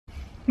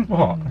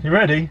What? You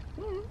ready?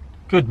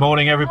 Good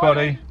morning,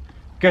 everybody. Morning.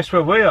 Guess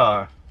where we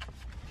are?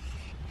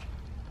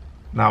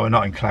 No, we're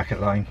not in Clackett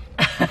Lane.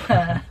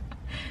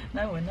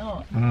 No, we're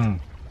not.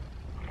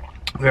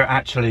 We're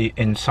actually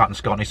in Sutton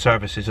Scotney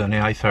Services on the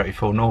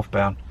A34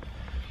 northbound,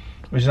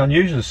 which is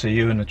unusual to see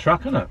you in the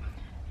truck, isn't it?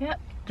 Yep.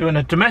 Doing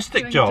a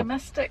domestic job.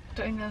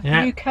 Doing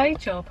a UK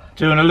job.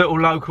 Doing a little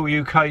local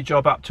UK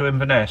job up to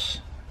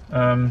Inverness.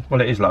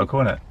 Well, it is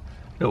local, isn't it?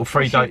 Little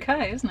 3 day.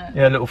 UK, isn't it?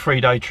 Yeah, little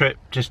 3-day trip,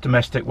 just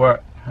domestic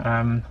work.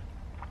 Got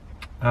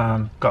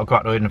to go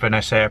up to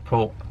Inverness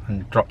Airport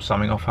and drop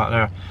something off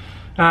out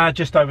there.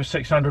 Just over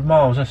 600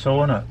 miles, that's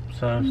all, isn't it?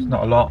 So it's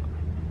not a lot,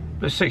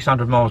 but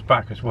 600 miles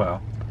back as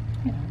well.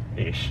 Yeah.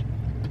 Ish.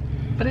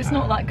 But it's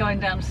not like going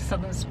down to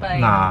southern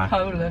Spain, Nah. or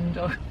Poland,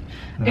 or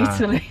No.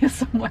 Italy, or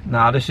somewhere.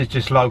 No, this is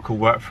just local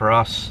work for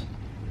us.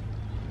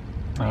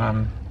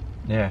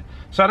 Yeah.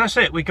 So that's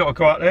it. We got to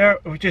go out there.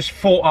 We just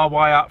fought our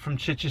way up from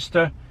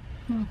Chichester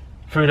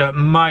through the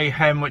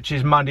mayhem, which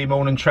is Monday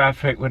morning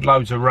traffic with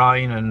loads of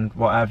rain and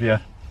what have you.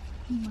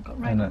 I've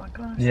got rain on my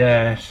glasses.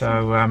 Yeah.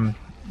 So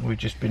we've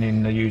just been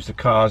in to use the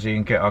Carsey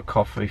and get our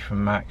coffee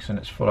from Max, and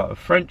it's full of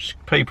French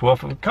people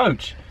off of a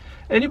coach.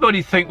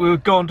 Anybody think we were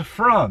gone to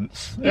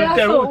France? Yeah,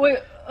 They're I thought all- we...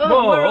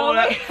 all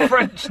that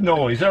French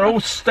noise. They're all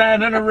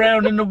standing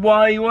around in the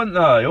way, weren't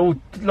they? All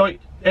like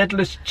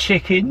headless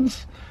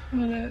chickens.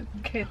 Well, they're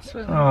kids,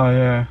 weren't they? Oh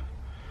yeah.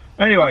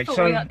 Anyway, I thought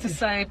so we had to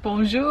say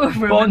bonjour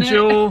for a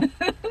bonjour.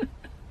 minute.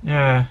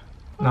 Yeah.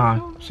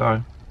 No.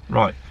 So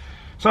right.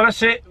 So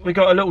that's it. We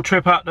got a little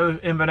trip up to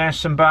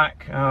Inverness and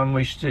back.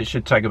 It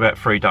should take about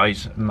 3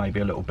 days, maybe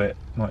a little bit,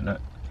 mightn't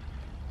it?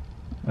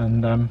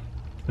 And we'll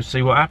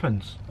see what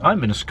happens. I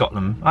haven't been to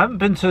Scotland. I haven't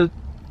been to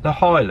the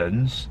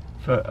Highlands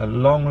for a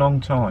long, long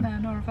time. No,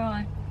 nor have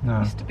I. No.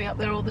 I used to be up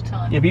there all the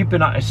time. Yeah, but you've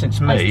been up there since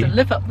I used me. to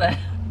live up there.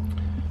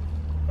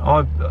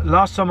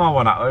 Last time I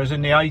went up there was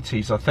in the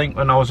 80s, I think,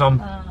 when I was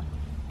on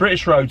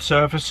British road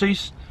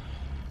surfaces.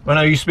 When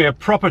I used to be a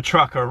proper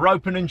trucker,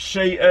 roping and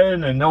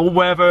sheeting and all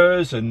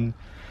weathers and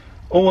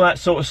all that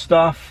sort of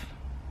stuff.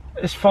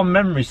 It's fond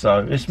memories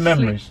though. It's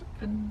memories.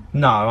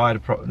 No, I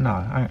had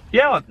I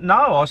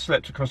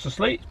slept across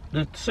the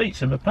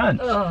seats in my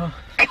pants. Oh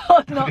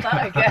God, not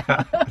that again.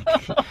 Oh,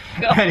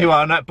 God. Anyway,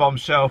 on that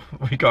bombshell,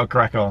 we got to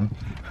crack on.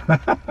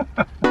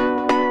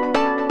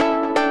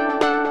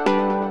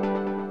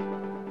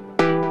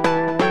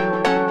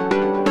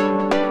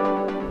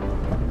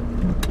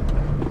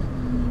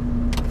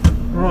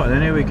 Right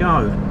then, here we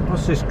go.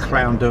 What's this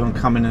clown doing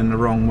coming in the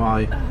wrong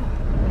way?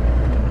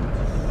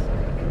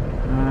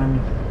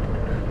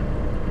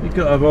 You've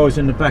got to have eyes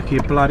in the back of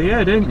your bloody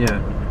head, ain't you?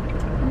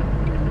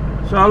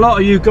 So a lot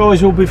of you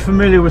guys will be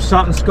familiar with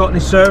Sutton Scotney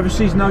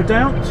Services, no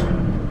doubt,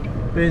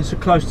 being so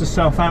close to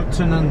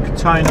Southampton and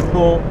Container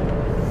Port.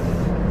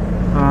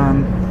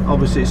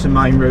 Obviously it's the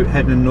main route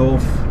heading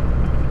north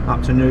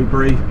up to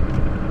Newbury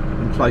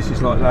and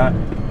places like that.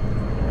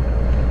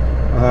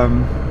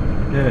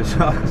 Yeah,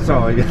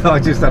 sorry, I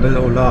just had a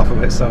little laugh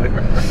of it, sorry.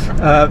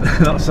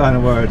 Not saying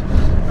a word.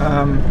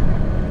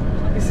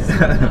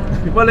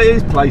 Well, it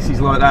is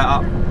places like that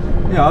up.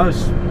 You know,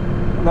 there's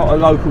a lot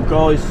of local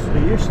guys are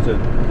used to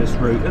this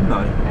route, aren't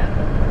they? Yeah.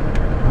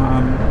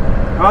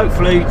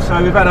 Hopefully,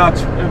 so we've had a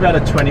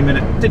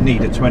 20-minute. Didn't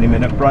need a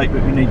 20-minute break,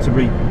 but we need to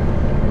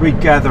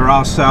regather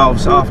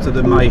ourselves after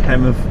the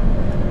mayhem of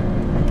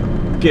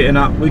getting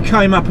up. We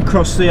came up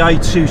across the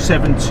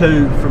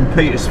A272 from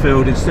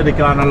Petersfield instead of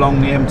going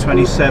along the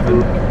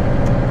M27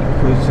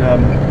 because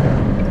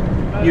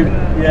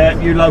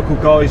you local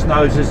guys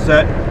knows us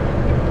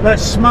that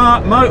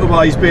smart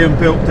motorway's being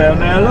built down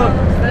there. Look,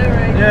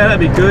 yeah, that'd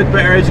be good.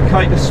 Better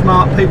educate the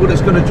smart people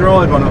that's going to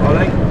drive on it,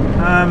 I think.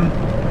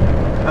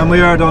 And we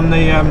heard on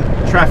the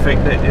traffic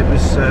that it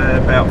was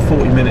about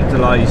 40-minute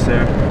delays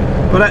there.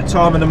 By that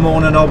time in the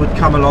morning, I would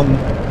come along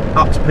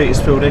up to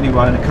Petersfield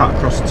anyway and cut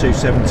across the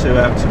 272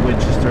 out to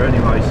Winchester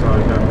anyway. So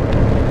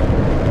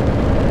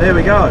there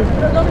we go. A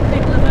lot of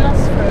people have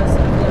asked for a sort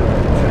of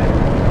local trip.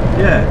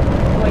 Yeah.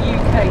 Or a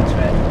UK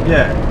trip.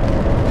 Yeah.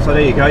 So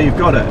there you go. You've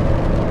got it.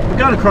 We're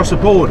going across a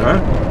border.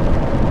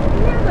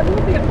 Yeah, that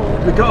will be a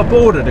border. We've got a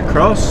border to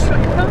cross. You've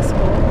got your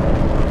passport.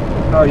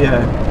 Oh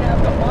yeah. Yeah,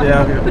 I've got mine.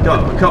 Yeah, I've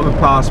got my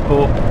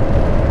passport,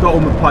 got all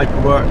my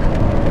paperwork,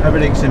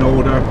 everything's in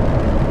order.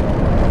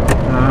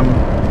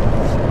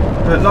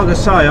 But like I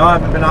say, I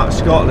haven't been out of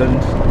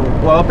Scotland.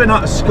 Well, I've been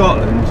out of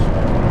Scotland,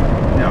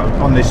 you know,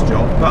 on this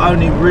job, but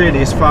only really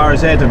as far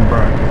as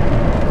Edinburgh.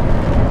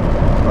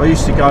 I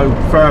used to go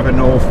further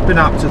north. Been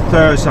up to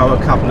Thurso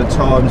a couple of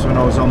times when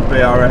I was on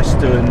BRS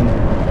doing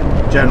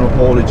general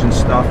haulage and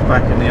stuff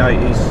back in the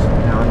 80s,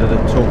 you know, under the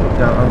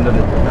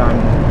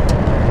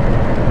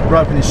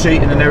roping and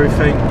sheeting and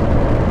everything.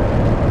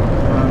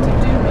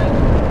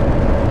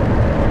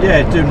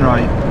 Yeah,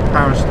 Doonray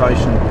power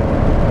station.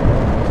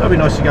 So it'd be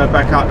nice to go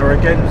back up there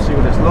again and see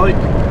what it's like.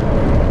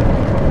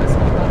 That's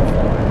not that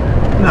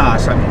far. Nah,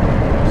 it's only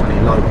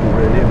local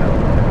really, isn't it?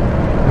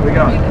 There we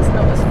go. I mean, it's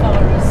not as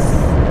far as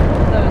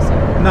those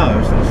are. No,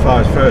 it's not as far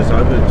as Thurso,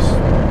 but it's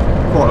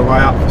quite a way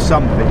up for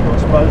some people, I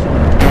suppose, isn't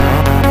it?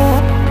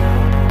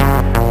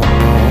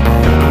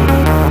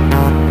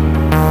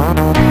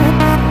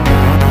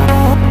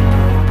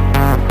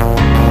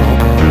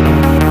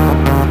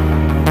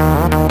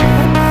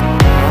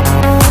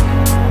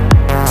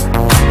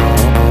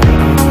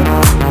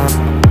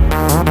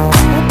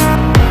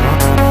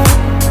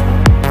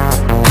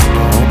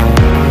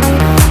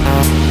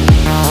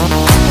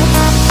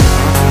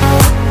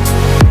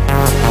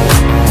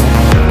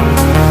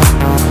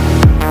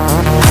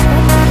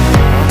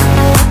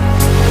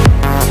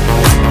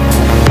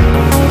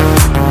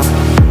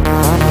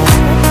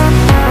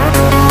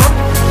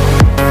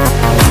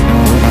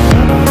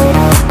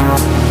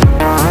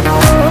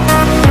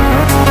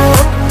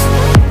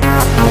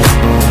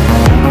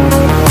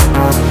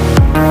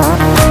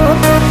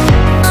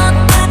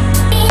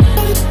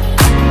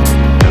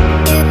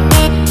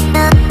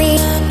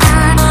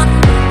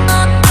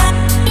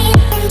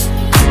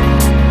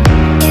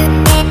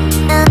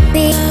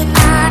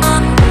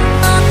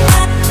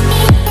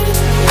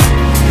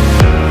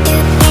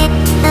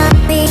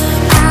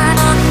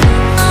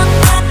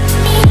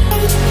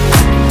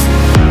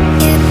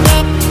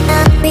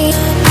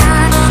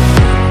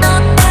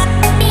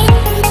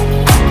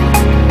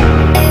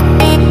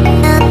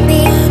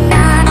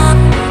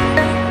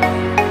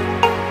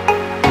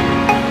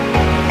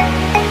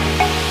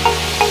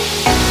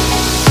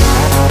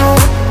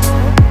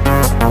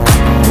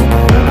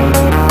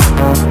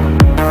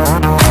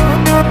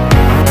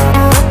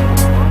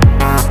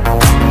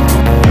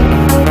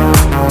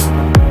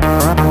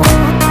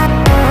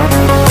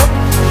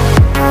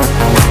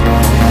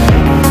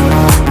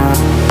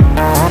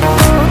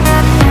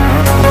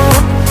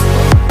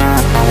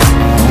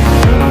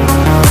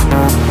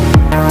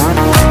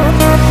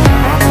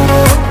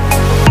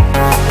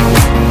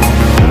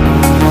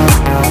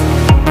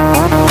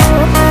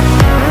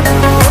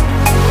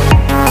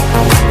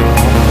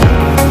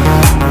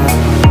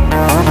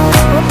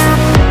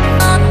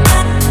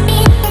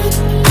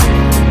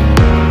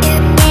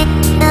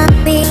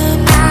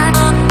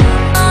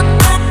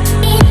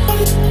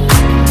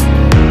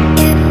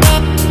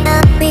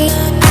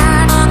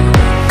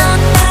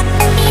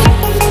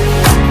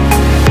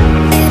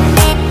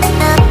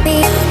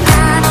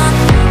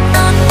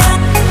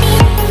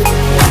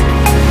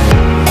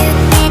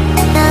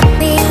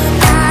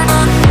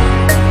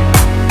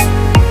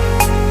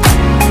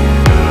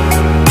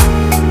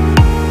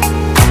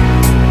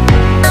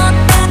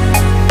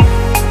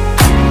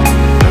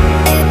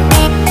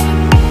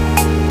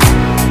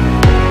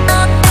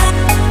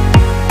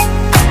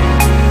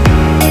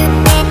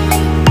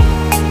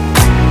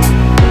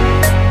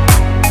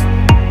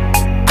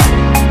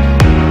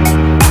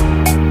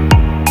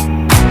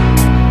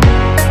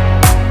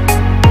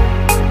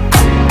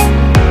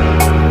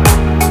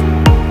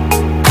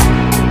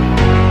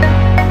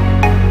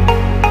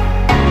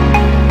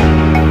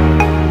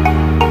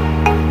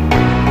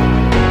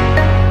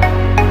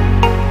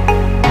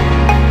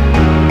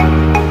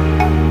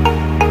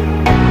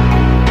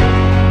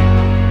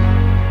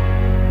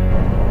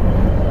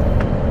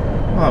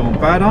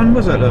 bad on,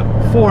 was it? Look,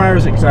 4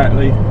 hours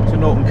exactly to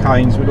Norton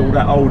Keynes with all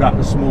that hold up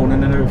this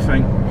morning and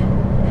everything.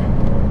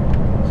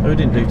 So we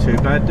didn't do too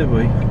bad, did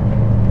we?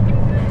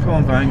 Come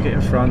on, van, get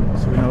in front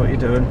so we know what you're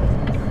doing.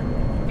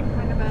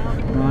 Hang about.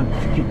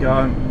 Right, just keep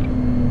going.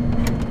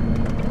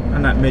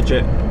 And that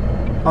midget.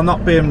 I'm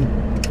not being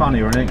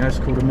funny or anything, that's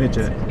called a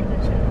midget.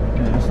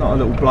 Yeah, it's not a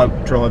little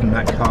bloke driving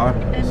that car.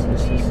 It's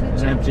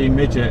an MG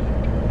midget.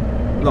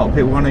 A lot of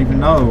people won't even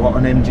know what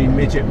an MG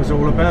midget was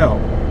all about.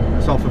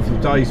 It's off of the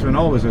days when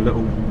I was a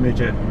little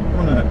midget,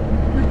 wasn't it?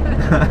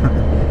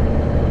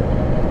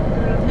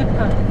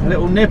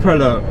 Little nipper,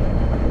 look.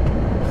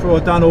 Before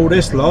I've done all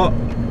this lot.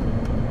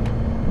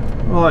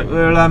 Right,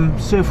 we'll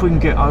see if we can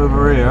get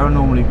over here. I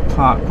normally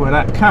park where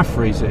that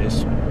Caffrey's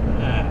is.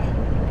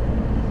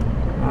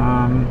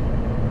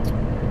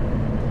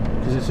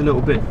 Because it's a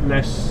little bit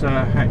less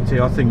hectic.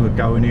 I think we're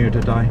going here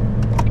today.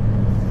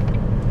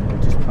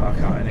 We'll just park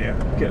out in here,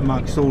 get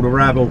amongst all the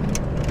rabble.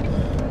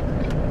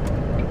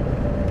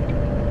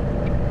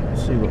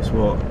 See what's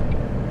what.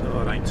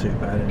 Oh, it ain't too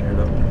bad in here,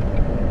 look.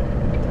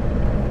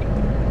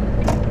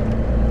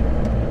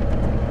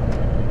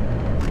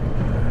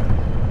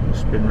 We'll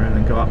spin round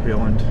and go up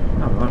behind.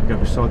 No, I won't go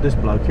beside this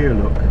bloke here,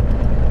 look.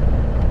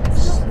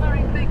 It's not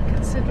very big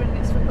considering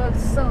it's for both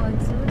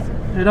sides, so is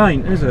it? It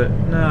ain't, is it?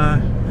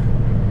 No.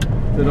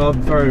 But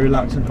I'm very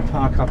reluctant to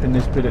park up in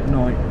this bit at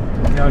night.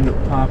 Got my own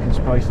little parking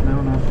space now,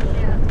 and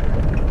Yeah.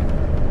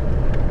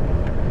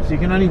 so you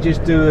can only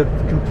just do a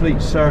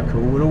complete circle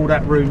with all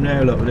that room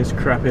there, look, with this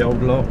crappy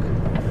old lock.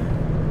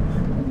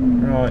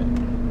 Right.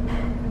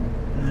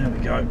 There we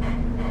go.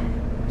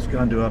 Let's go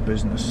and do our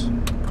business.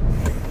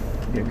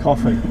 Get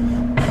coffee.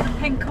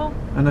 Pinkle?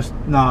 And a,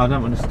 no, I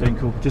don't want a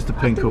stinkle, just a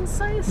pinkle.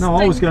 I didn't say a No,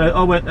 I was going to,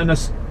 I went and a,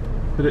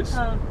 but it's,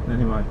 Oh.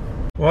 anyway.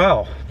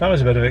 Wow, that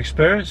was a bit of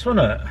experience,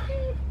 wasn't it?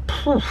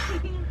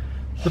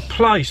 The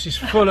place is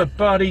full of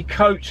bloody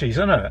coaches,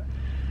 isn't it?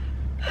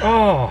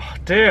 Oh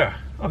dear,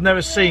 I've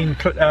never seen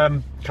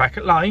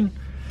Clackett Lane,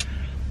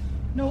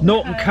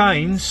 Norton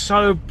Keynes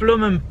so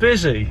bloomin'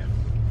 busy.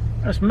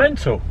 That's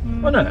mental,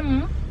 isn't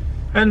it?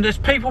 And there's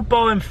people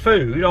buying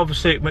food,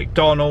 obviously at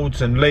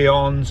McDonald's and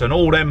Leon's and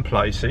all them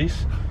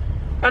places,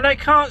 and they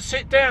can't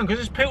sit down because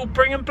there's people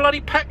bringing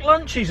bloody packed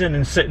lunches in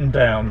and sitting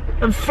down,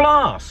 and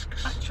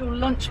flasks. Actual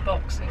lunch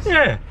boxes.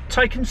 Yeah,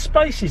 taking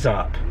spaces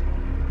up.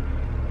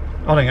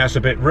 I think that's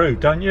a bit rude,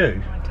 don't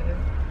you? I do.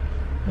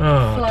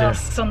 Oh,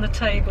 Flasks on the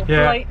table,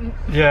 yeah, blatant.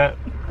 yeah,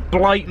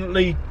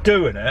 blatantly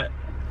doing it.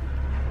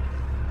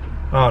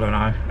 I don't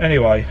know.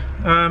 Anyway,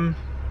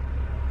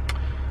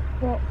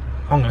 What?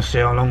 I'm going to see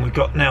how long we've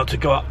got now to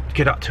go up,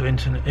 get up to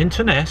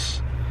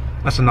Inverness.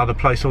 That's another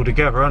place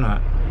altogether, isn't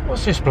it?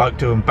 What's this bloke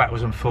doing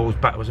backwards and forwards,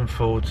 backwards and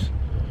forwards?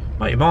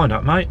 Make your mind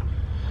up, mate.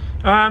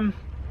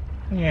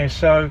 Yeah,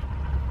 so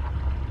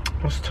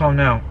what's the time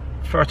now?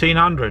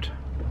 1300.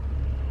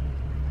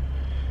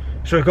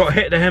 So we've got to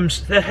hit the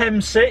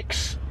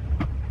M6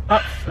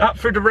 up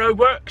through the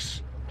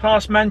roadworks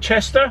past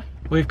Manchester.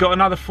 We've got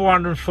another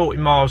 440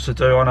 miles to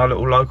do on our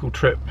little local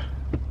trip.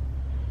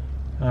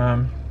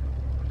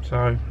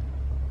 So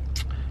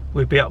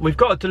we'll be up. We've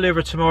got to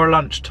deliver tomorrow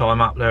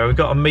lunchtime up there. We've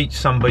got to meet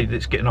somebody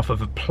that's getting off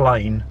of a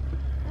plane.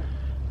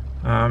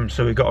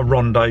 So we've got a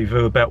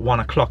rendezvous about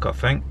 1 o'clock, I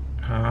think.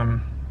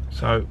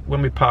 So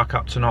when we park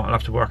up tonight, I'll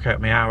have to work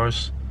out my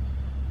hours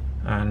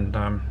and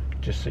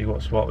just see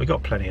what's what. We've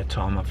got plenty of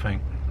time, I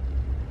think.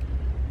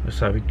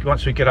 So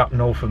once we get up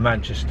north of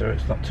Manchester,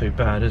 it's not too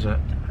bad, is it?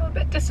 I'm a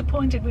bit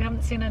disappointed we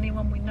haven't seen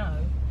anyone we know.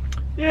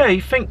 Yeah,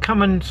 you think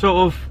coming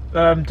sort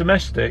of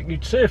domestic,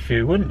 you'd see a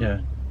few, wouldn't you?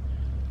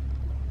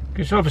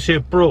 Because obviously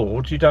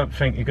abroad, you don't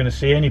think you're going to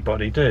see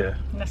anybody, do you?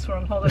 Unless we're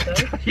on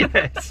holiday.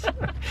 Yes.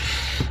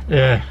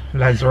 Yeah,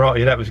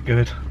 Lanzarote, that was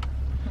good.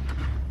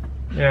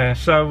 Yeah,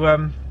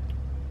 so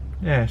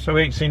yeah, so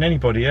we ain't seen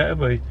anybody yet, have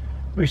we?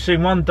 We've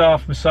seen one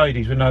daft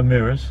Mercedes with no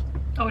mirrors.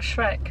 Oh,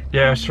 Shrek.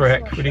 Yeah,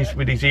 Shrek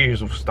with his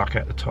ears all stuck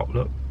out the top.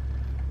 Look.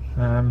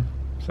 So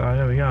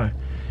there we go.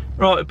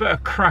 Right, I better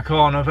crack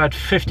on. I've had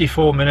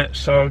 54 minutes,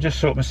 so I'll just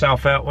sort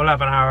myself out. We'll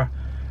have an hour,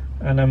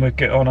 and then we'll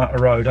get on up the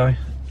road, eh?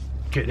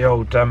 Get the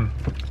old. I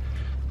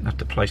have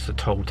to place the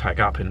toll tag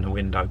up in the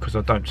window because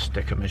I don't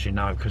stick them, as you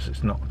know, because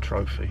it's not a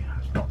trophy.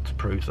 It's not to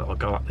prove that I'll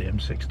go up the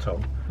M6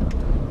 toll.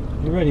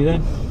 You ready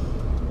then?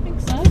 I think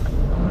so.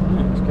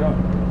 Yeah, let's go.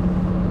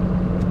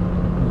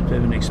 It was a bit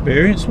of an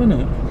experience,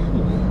 wasn't it?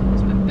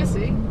 It's been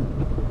busy.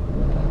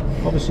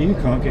 Obviously, you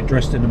can't get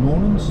dressed in the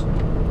mornings.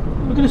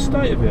 Look at the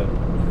state of it.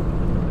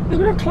 Look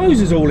at our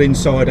clothes is all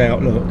inside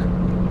out. Look.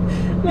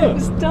 It Look.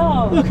 was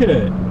dark. Look at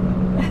it.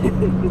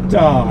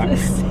 Dark.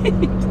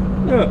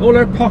 Look, all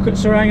her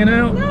pockets are hanging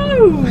out.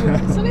 No,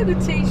 it's only the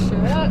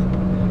t-shirt.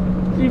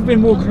 You've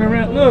been walking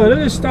around. Look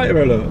at the state of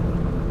her. Look.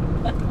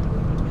 I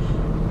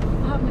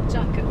have my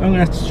jacket. I'm going to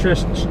have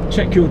to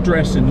check your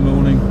dress in the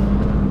morning.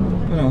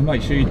 Oh,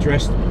 make sure you're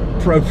dressed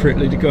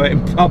appropriately to go out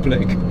in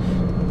public.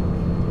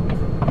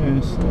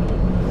 Yes.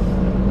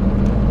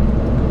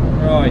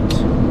 Right.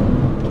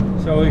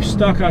 So we've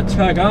stuck our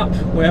tag up.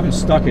 We haven't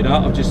stuck it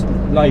up. I've just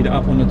laid it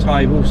up on the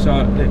table so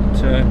it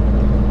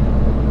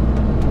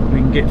we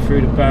can get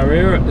through the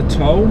barrier at the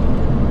toll.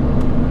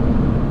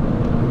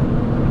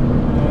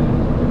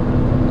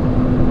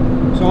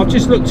 So I've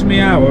just looked at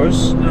my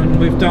hours, and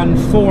we've done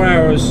 4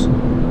 hours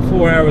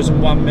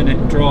and 1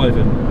 minute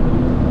driving.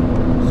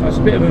 So it's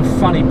a bit of a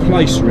funny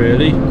place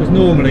really, because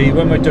normally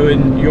when we're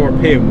doing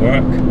European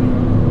work,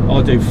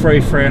 I'll do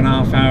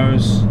 3.5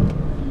 hours,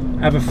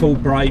 have a full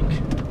break,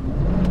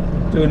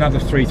 do another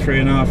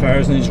 3.5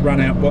 hours, and just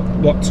run out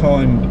what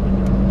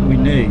time we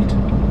need.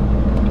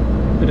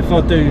 But if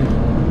I do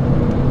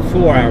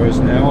 4 hours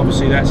now,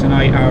 obviously that's an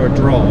 8-hour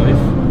drive.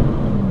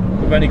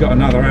 We've only got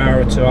another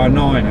hour to our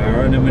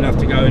 9-hour, and then we'll have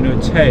to go into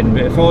a 10.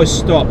 But if I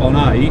stop on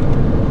 8,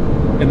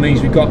 it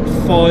means we've got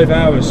 5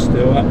 hours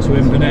still up to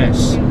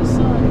Inverness.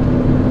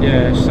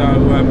 Yeah, so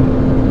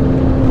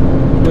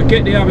we'll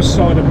get the other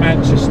side of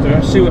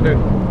Manchester, see what the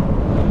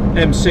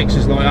M6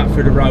 is like up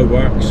through the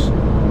roadworks.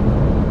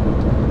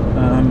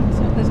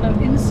 So there's no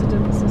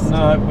incidents?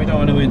 No, we don't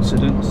want no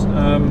incidents.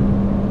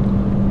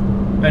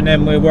 And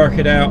then we'll work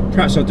it out.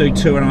 Perhaps I'll do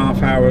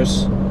 2.5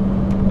 hours,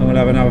 and we'll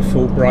have another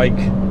full break,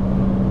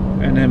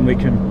 and then we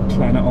can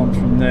plan it on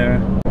from there.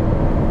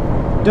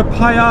 The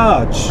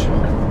péage.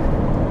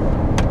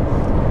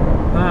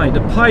 Aye, the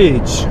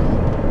péage.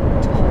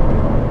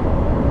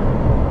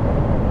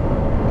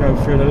 Go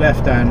through the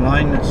left-hand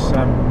lane. That's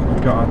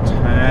we've got our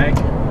tag.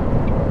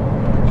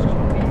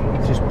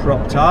 It's just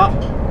propped up.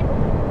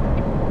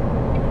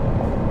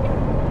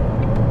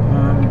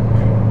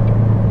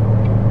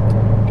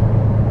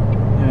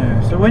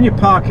 Yeah. So when you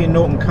park in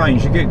Norton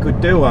Keynes, you get a good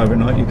deal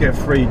overnight. You get a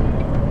free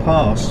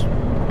pass.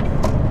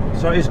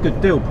 So it is a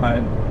good deal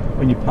paying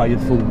when you pay your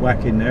full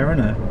whack in there,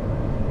 isn't it?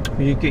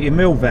 You get your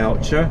meal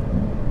voucher,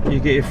 you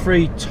get your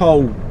free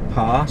toll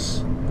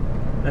pass,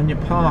 and your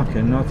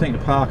parking. I think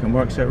the parking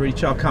works out really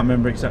cheap. I can't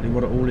remember exactly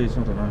what it all is.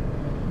 I don't know.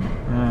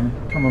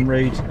 Come on,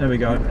 read. There we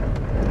go.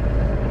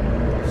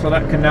 So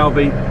that can now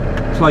be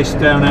placed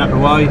down out the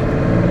way.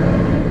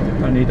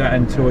 Don't need that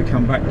until we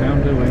come back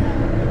down, do we?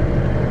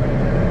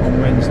 On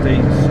Wednesday,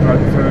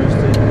 stroke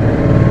Thursday.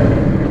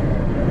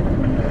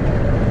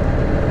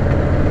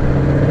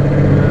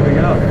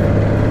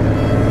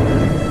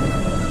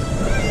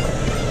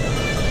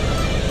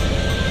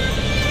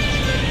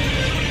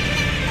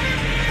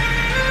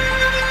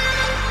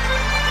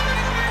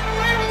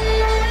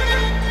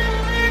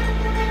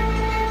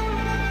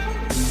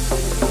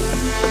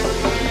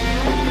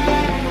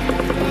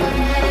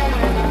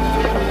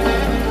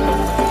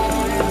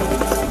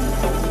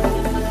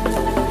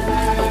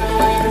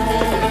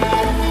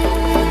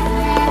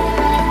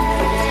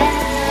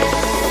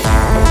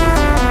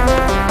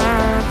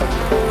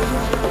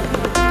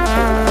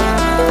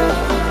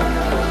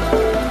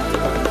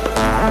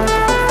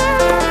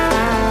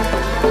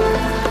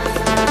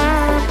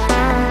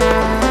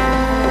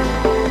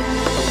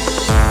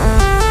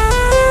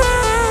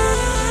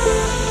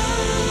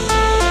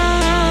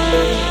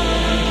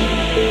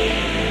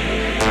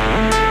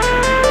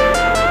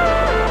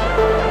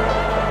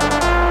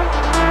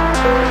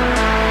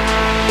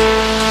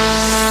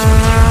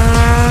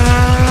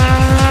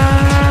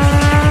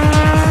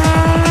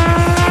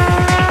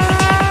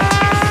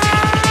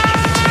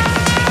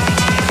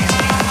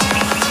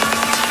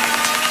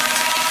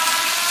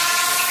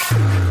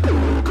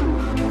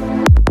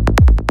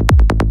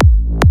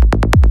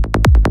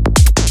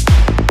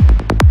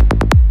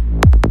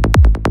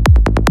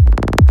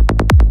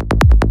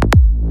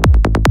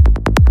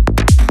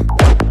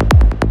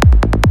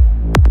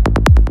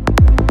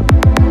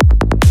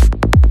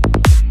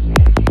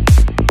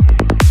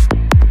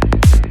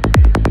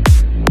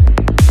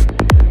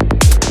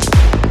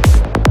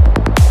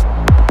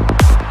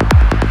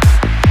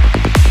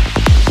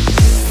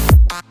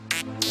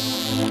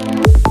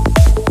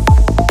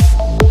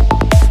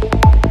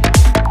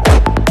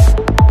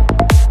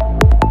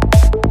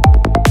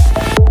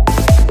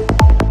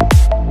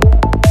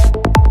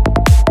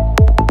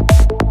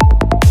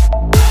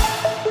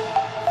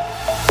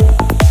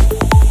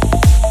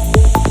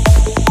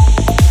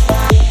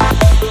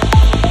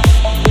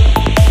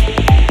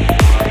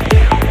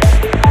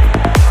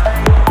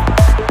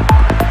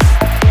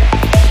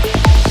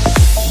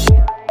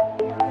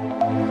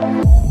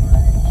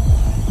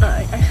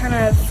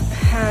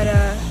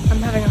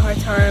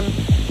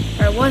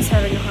 was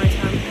having a hard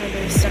time, kind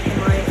of stuck in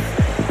life.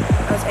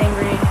 I was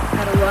angry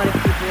at a lot of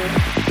people,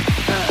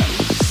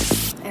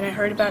 and I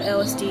heard about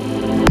LSD.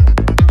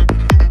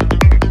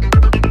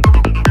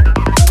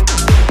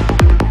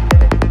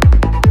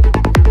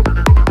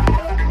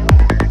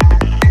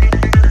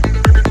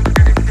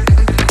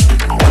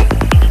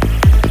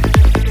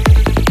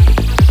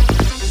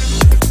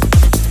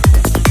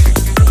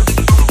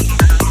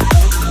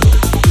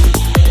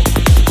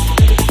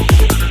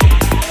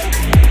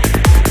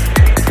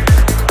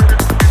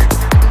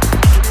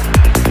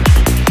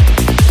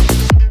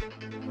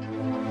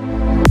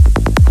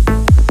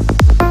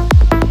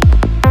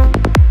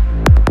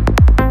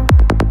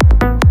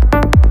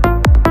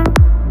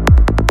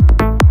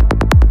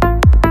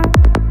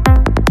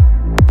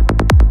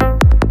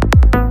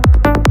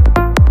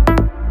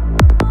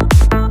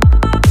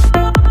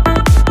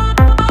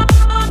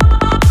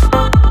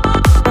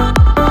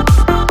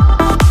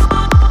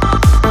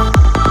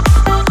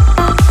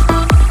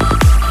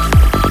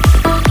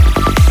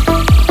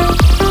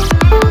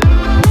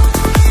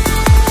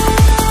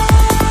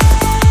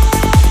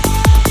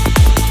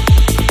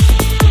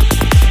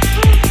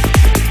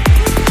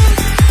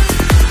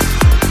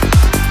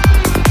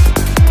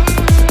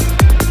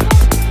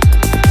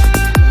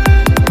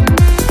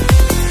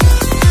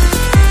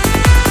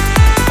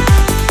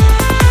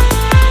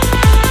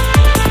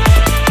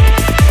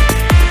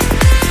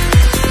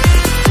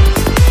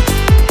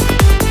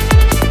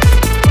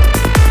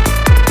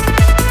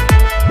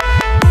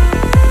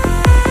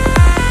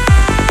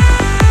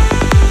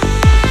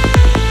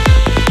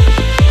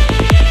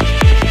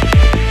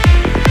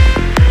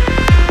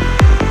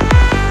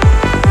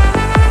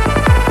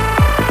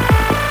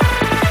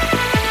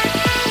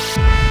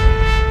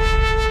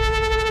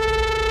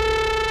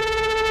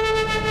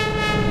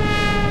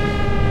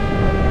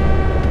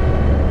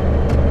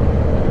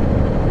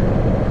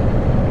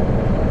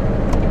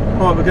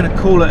 going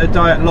to call it a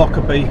day at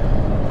Lockerbie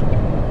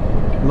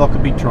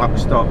truck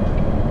stop.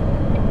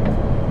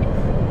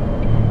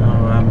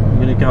 I'm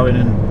going to go in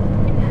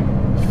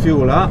and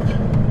fuel up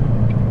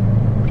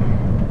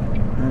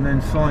and then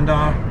find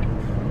our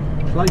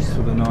place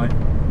for the night,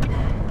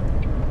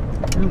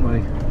 haven't we?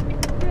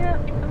 Yeah,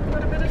 I've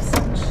got a bit of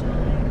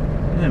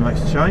sunshine. Yeah, it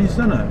makes a change,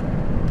 doesn't it?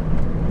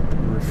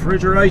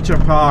 Refrigerator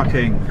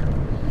parking.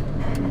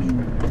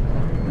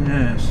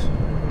 Yes.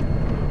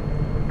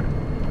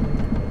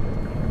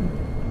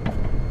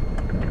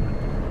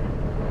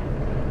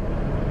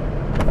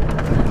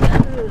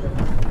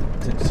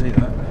 Didn't see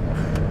that.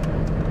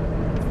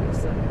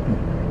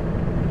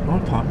 I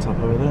parked up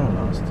over there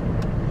last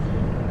time.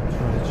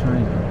 Try to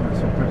change it.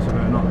 That's perhaps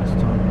about not this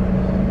time.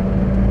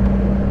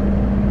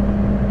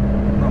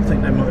 I think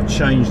they might have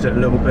changed it a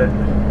little bit.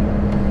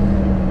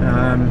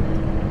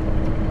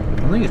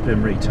 I think it's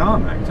been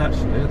re-tarmacked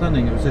actually. I don't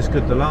think it was this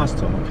good the last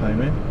time I came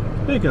in.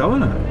 Big though,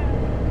 isn't it?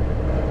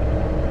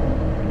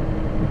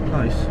 Big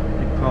place,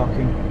 big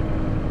parking.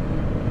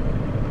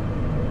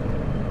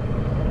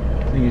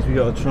 The thing is, we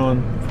got to try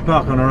and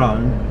park on our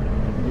own.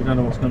 You don't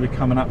know what's going to be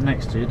coming up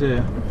next to you, do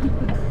you?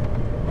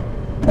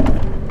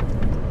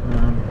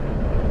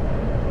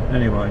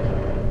 Anyway,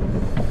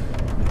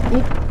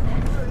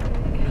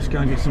 let's go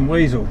and get some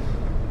weasel.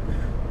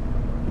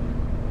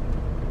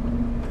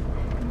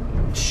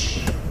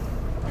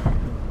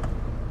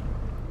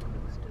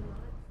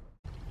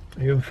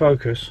 Are you in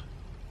focus?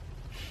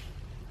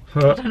 I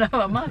don't know,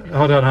 am I?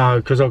 I don't know,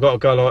 because I've got to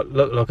go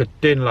look like a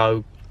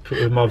dinlo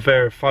with my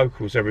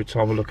varifocals every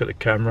time I look at the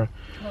camera.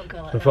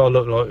 Like If I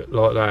look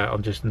like that,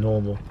 I'm just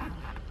normal.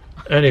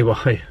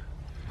 Anyway,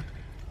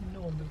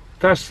 normal.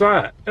 That's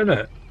that, isn't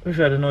it? We've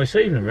had a nice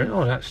evening, really.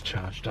 Oh, that's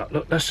charged up.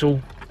 Look, that's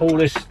all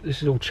this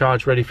is all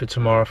charged ready for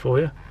tomorrow for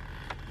you.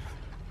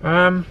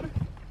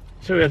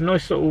 So we had a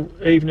nice little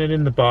evening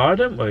in the bar,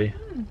 didn't we?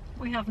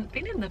 We haven't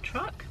been in the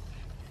truck.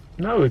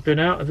 No, we've been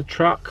out of the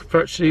truck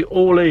virtually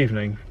all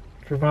evening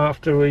from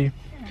after we... Yeah.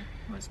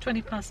 Well, it's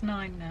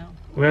 9:20 now.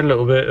 We had a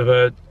little bit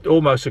of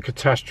almost a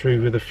catastrophe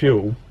with the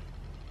fuel,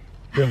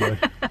 didn't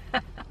we?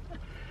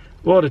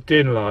 What a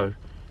dinlo.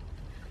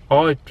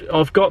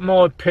 I've got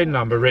my PIN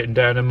number written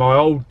down in my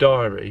old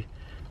diary,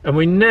 and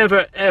we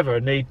never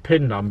ever need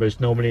PIN numbers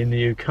normally in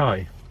the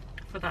UK.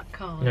 For that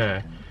card.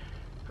 Yeah.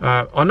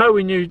 I know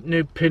we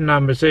knew PIN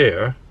numbers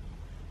here,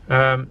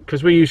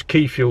 because we use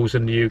key fuels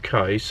in the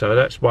UK, so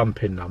that's one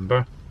PIN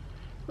number,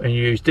 and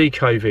you use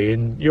DKV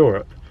in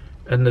Europe,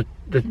 and the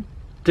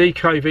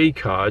DKV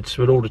cards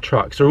with all the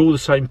trucks are all the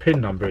same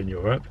PIN number in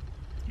Europe.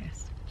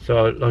 Yes.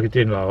 So like I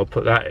didn't know, I'll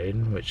put that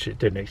in, which it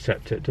didn't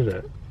accept it, did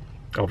it?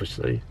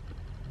 Obviously.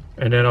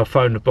 And then I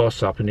phoned the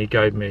boss up and he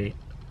gave me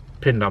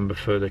PIN number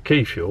for the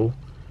key fuel,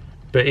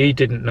 but he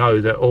didn't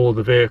know that all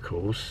the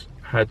vehicles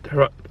had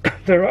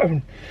their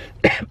own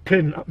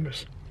PIN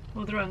numbers.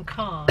 Or their own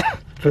card.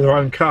 For their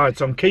own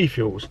cards on key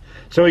fuels.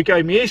 So he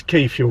gave me his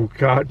key fuel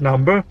card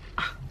number,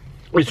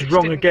 which was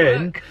wrong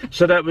again. Work.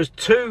 So that was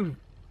two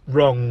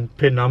wrong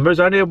PIN numbers.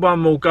 I only had one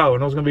more go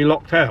and I was going to be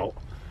locked out.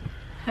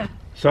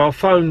 So I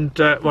phoned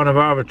one of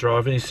our other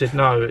drivers and he said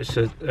no, it's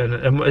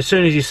and as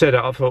soon as he said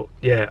it I thought,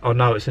 yeah, I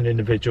know it's an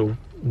individual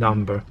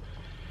number.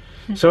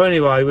 So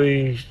anyway,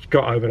 we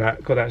got over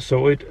that, got that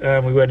sorted,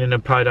 and we went in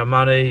and paid our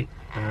money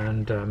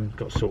and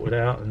got sorted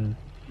out and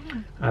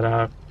had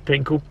a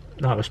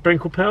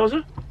sprinkle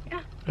powder.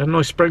 Yeah. A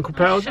nice sprinkle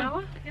powder.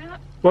 Shower, yeah.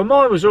 Well,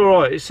 mine was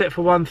alright except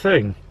for one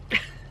thing.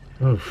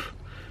 Oof.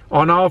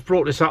 I know I've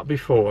brought this up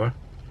before.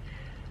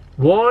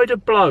 Why do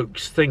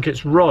blokes think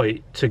it's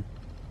right to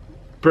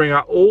bring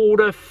up all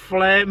the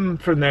phlegm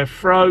from their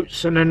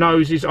throats and their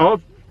noses? Well,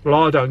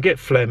 I don't get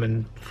phlegm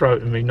and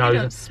throat in my nose. You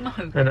don't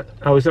smoke. And,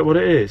 oh, is that what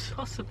it is?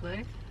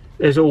 Possibly.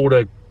 There's all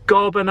the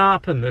gobbing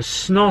up and the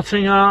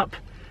snotting up,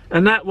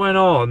 and that went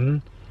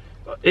on.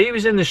 He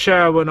was in the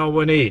shower when I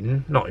went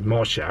in, not in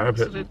my shower,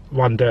 but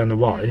one down the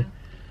way,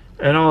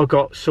 and I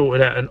got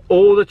sorted out, and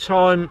all the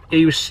time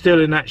he was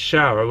still in that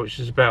shower, which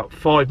was about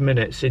 5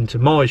 minutes into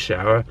my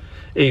shower,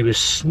 he was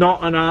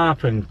snotting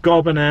up and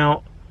gobbing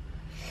out.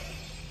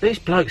 These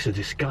blokes are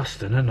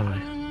disgusting, aren't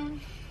they?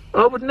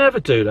 I would never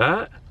do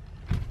that.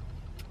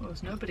 Well,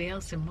 there's nobody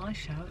else in my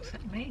shower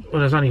except me. Well,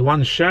 there's only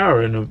one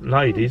shower in the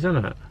ladies,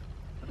 isn't it?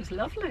 It was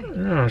lovely.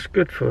 Yeah, it's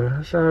good for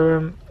her.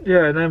 So,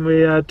 yeah, and then we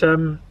had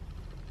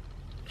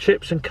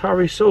chips and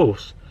curry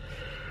sauce.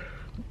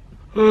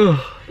 Oh,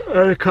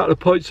 had a couple of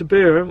pints of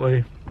beer, haven't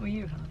we? Well,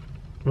 you have.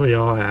 Well,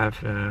 yeah, I have,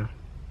 yeah.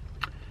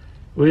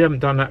 We haven't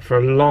done that for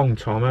a long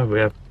time, have we?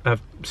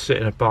 Have sit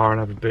in a bar and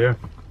have a beer.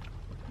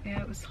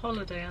 Yeah, it was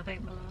holiday, I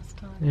think, the last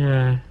time.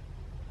 Yeah.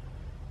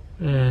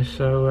 Yeah,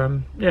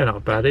 so, yeah, not a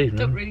bad evening.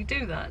 Don't really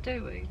do that,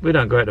 do we? We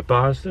don't go out to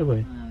bars, do we?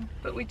 No,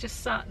 but we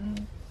just sat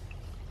and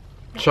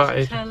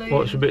Chatted,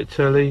 watched a bit of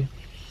telly,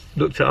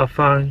 looked at our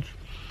phones,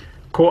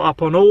 caught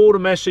up on all the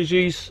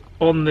messages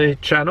on the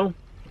channel.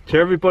 So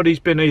everybody's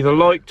been either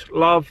liked,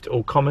 loved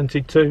or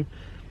commented to.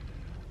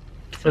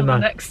 Till the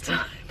next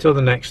time. Till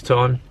the next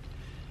time.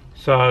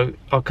 So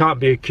I can't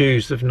be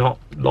accused of not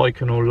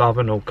liking or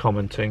loving or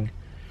commenting.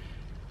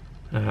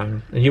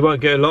 And you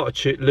won't get a lot of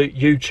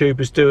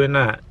YouTubers doing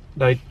that.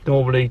 They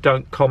normally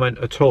don't comment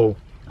at all.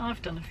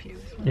 I've done a few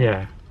as well.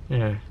 Yeah,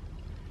 yeah.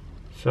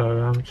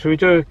 So, shall we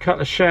do a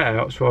couple of shout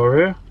outs while we're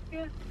here?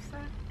 Yeah,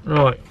 so.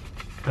 Right,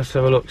 let's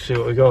have a look, see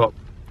what we got.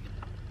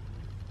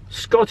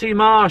 Scotty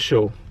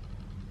Marshall.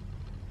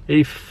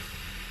 He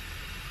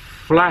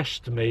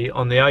flashed me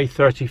on the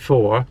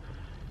A34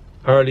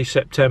 early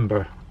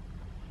September.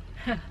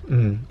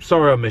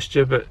 Sorry I missed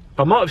you, but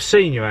I might have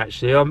seen you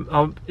actually.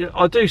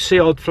 I do see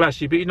odd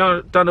flashy, but you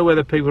know, don't know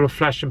whether people are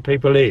flashing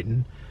people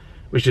in,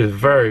 which is a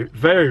very,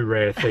 very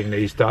rare thing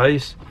these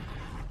days,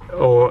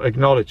 or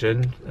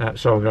acknowledging.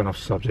 Sorry, I'm going off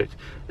subject.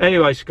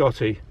 Anyway,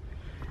 Scotty.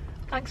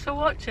 Thanks for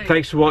watching.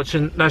 Thanks for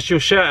watching. That's your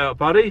shout out,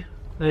 buddy.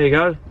 There you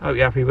go. Hope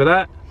you're happy with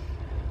that.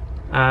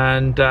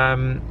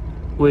 And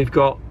we've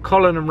got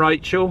Colin and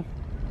Rachel.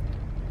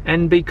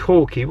 NB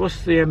Corky.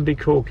 What's the NB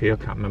Corky? I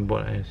can't remember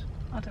what it is.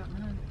 I don't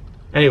know.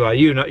 Anyway,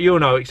 you'll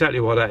know exactly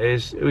what that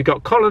is. We've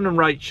got Colin and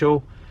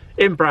Rachel,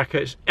 in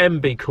brackets,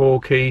 NB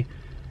Corky,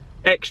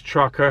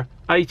 ex-trucker,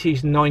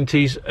 80s,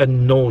 90s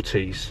and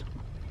noughties.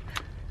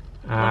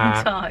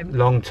 Long time.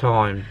 Long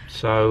time.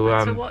 So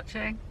Thanks for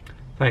watching.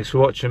 Thanks for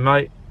watching,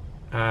 mate.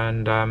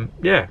 And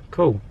yeah,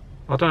 cool.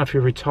 I don't know if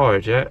you're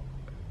retired yet.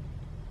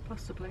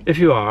 Possibly. If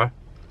you are,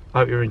 I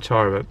hope you're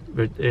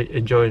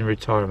enjoying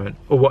retirement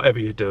or whatever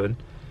you're doing.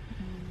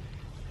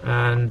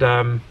 And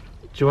do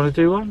you want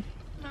to do one?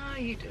 No,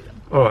 you do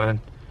them. All right then.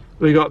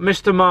 We got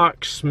Mr.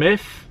 Mark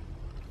Smith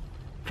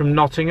from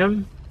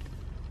Nottingham.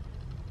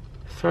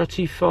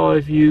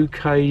 35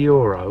 UK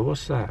euro.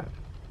 What's that?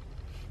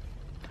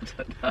 I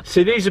don't know.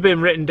 See, these have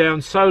been written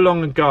down so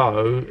long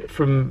ago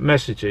from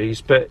messages,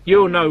 but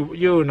you'll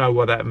know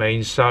what that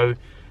means. So,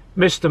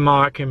 Mr.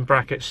 Mark in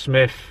brackets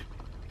Smith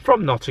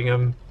from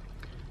Nottingham.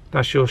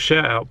 That's your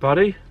shout out,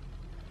 buddy.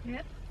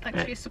 Yeah.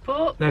 Thanks for your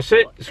support. That's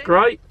it. It's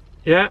great.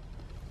 Yeah.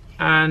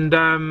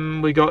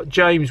 And we got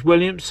James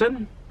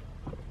Williamson.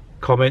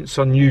 Comments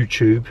on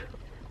YouTube.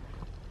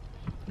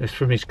 It's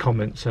from his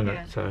comments, isn't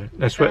it? So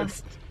that's where.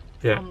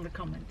 Yeah. From the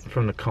comments.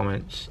 From the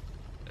comments.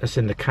 That's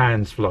in the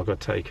Cairns vlog, I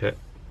take it.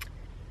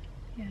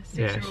 Yes.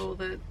 These are all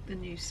the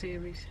new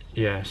series.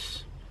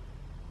 Yes.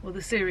 Well,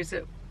 the series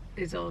that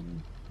is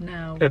on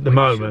now. At the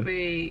moment.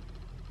 Be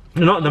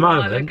not at the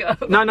moment.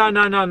 No,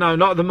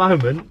 not at the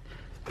moment.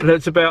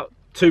 That's about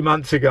 2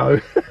 months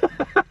ago.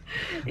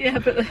 Yeah,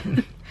 but.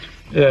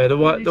 Yeah, the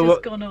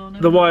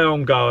way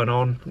I'm going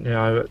on, you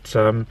know,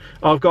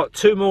 I've got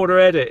 2 more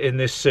to edit in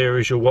this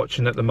series you're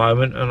watching at the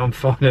moment, and I'm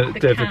finding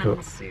it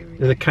difficult.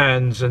 The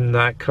Cairns and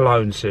that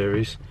Cologne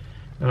series,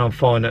 and I'm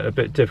finding it a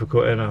bit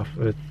difficult enough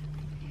with,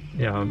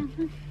 you know,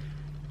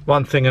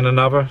 one thing and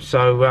another.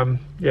 So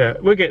yeah,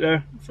 we'll get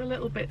there. It's a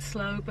little bit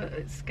slow, but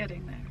it's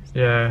getting there.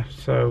 Yeah.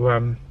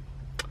 So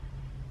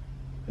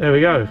there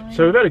we go.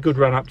 So we've had a good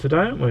run up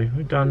today, haven't we?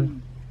 We've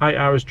done 8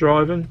 hours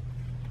driving.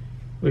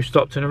 We've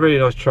stopped in a really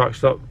nice truck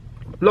stop.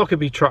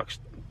 Lockerbie truck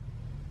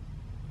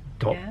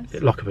stop.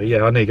 Yes. Lockerbie,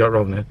 yeah, I nearly got it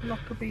wrong then.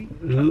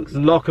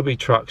 Lockerbie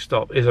truck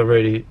stop is a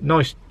really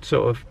nice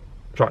sort of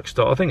truck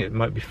stop. I think it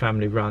might be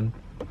family run.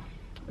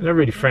 And they're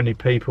really friendly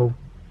people.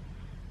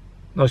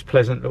 Nice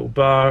pleasant little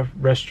bar,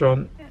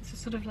 restaurant. Yeah, it's a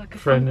sort of like a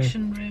friendly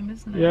function room,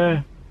 isn't it?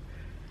 Yeah.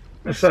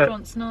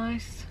 Restaurant's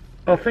nice.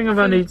 I think I've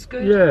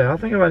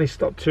only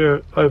stopped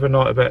here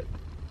overnight about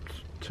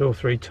 2 or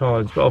 3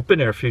 times, but I've been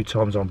here a few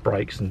times on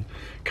breaks and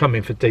come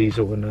in for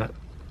diesel and that,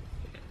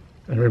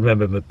 and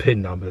remember my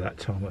PIN number that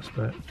time, I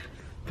suppose.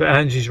 But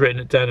Angie's written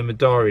it down in my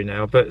diary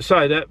now. But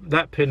sorry,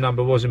 that PIN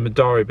number was in my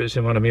diary, but it's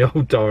in one of my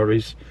old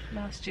diaries.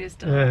 Last year's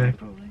diary,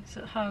 probably. It's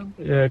at home.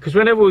 Yeah, because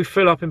whenever we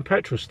fill up in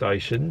petrol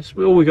stations,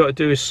 all we got to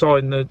do is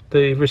sign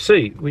the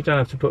receipt. We don't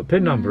have to put a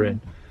PIN number in.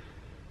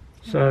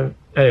 So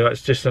anyway,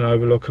 it's just an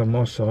overlook on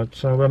my side.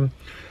 So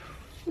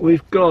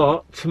we've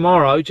got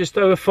tomorrow just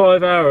over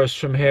 5 hours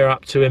from here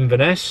up to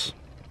Inverness.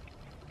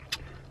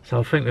 So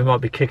I think we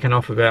might be kicking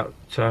off about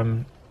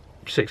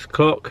 6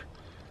 o'clock,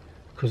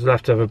 because we'll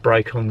have to have a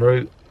break en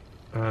route,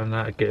 and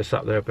that'll get us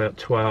up there about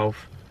 12.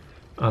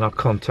 And our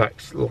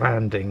contact's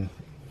landing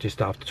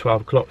just after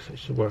 12 o'clock, so it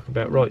should work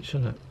about right,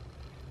 shouldn't it?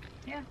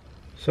 Yeah.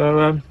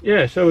 So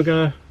yeah, so we're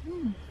gonna.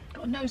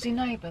 Got a nosy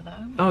neighbour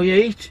though. Oh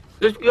yeah,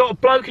 there's got a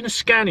bloke in a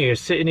Scania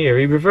sitting here.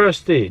 He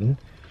reversed in,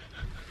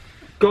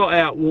 got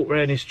out, walked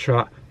around his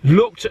truck,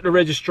 looked at the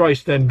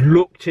registration, then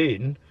looked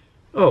in.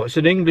 Oh, it's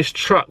an English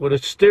truck with a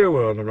steering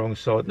wheel on the wrong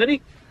side. And then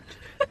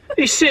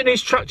he's sitting in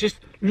his truck just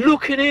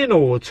looking in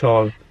all the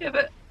time. Yeah,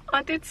 but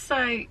I did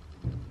say,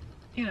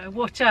 you know,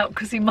 watch out,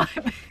 because he might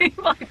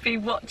be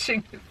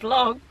watching the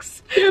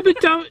vlogs. Yeah, but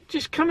don't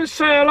just come and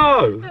say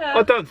hello. Yeah.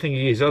 I don't think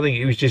he is. I think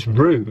he was just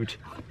rude.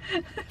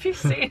 If you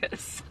see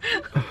us.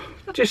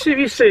 Just if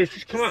you see us,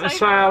 just come out and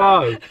say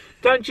hello.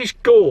 Don't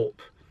just gawp.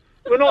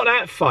 We're not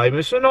that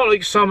famous. We're not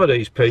like some of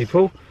these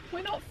people.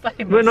 We're not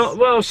famous. We're not.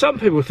 Well, some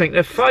people think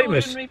they're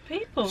famous. Ordinary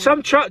people.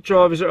 Some truck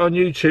drivers that are on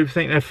YouTube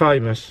think they're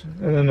famous,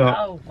 and they're not.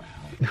 Oh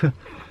wow.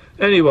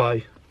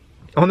 Anyway,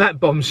 on that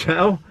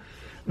bombshell,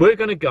 we're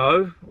going to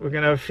go. We're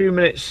going to have a few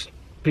minutes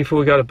before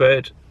we go to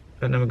bed,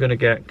 and then we're going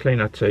to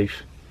clean our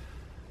teeth,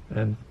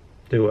 and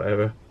do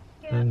whatever.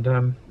 Yeah.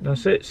 And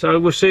that's it. So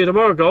we'll see you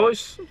tomorrow,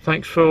 guys.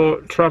 Thanks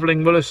for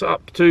travelling with us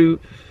up to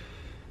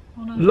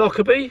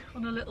Lockerbie.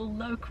 On a little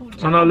local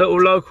job. On a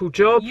little local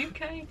job.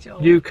 UK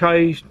job.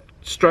 UK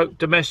stroke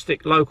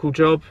domestic local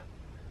job.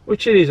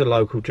 Which it is a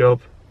local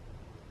job.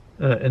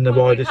 In the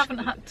widest. We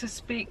haven't had to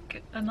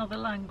speak another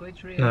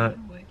language, really, no.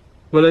 have we?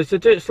 Well, there's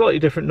a slightly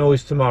different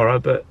noise tomorrow,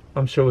 but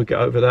I'm sure we'll get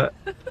over that.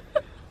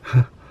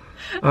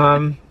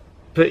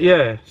 But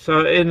yeah,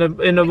 so in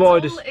the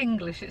widest. It's all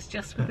English. It's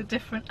just with a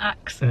different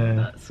accent.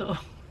 Yeah. That's all.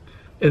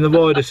 In the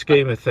wider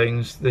scheme of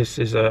things, this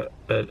is a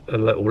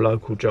little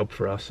local job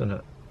for us, isn't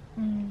it?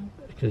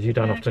 Because you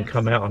don't often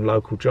come out on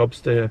local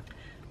jobs, do you?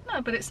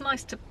 No, but it's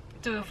nice to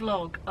do a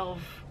vlog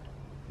of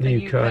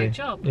the UK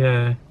job.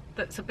 Yeah.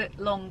 That's a bit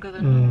longer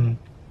than.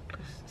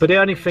 But the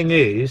only thing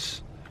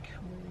is,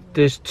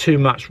 there's too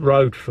much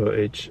road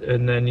footage,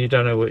 and then you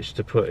don't know which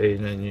to put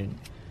in, and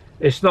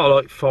it's not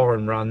like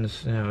foreign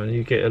runs, you know.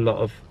 You get a lot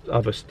of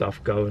other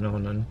stuff going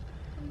on, and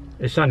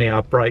it's only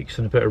our breaks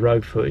and a bit of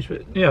road footage.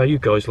 But yeah, you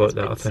guys like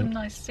that, I think. Some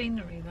nice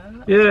scenery though.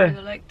 That's yeah.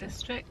 The Lake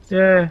District.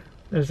 Yeah,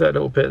 there's that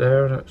little bit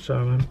there, isn't it?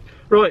 So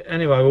right.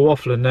 Anyway, we're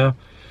waffling now.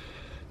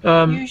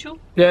 Usual.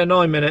 Yeah,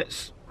 9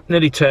 minutes,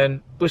 nearly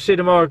 10. We'll see you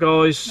tomorrow,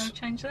 guys. No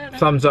change there, then.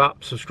 Thumbs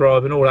up,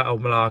 subscribe, and all that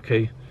old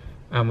malarkey.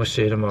 And we'll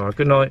see you tomorrow.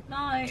 Good night.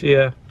 Night. See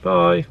ya.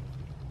 Bye.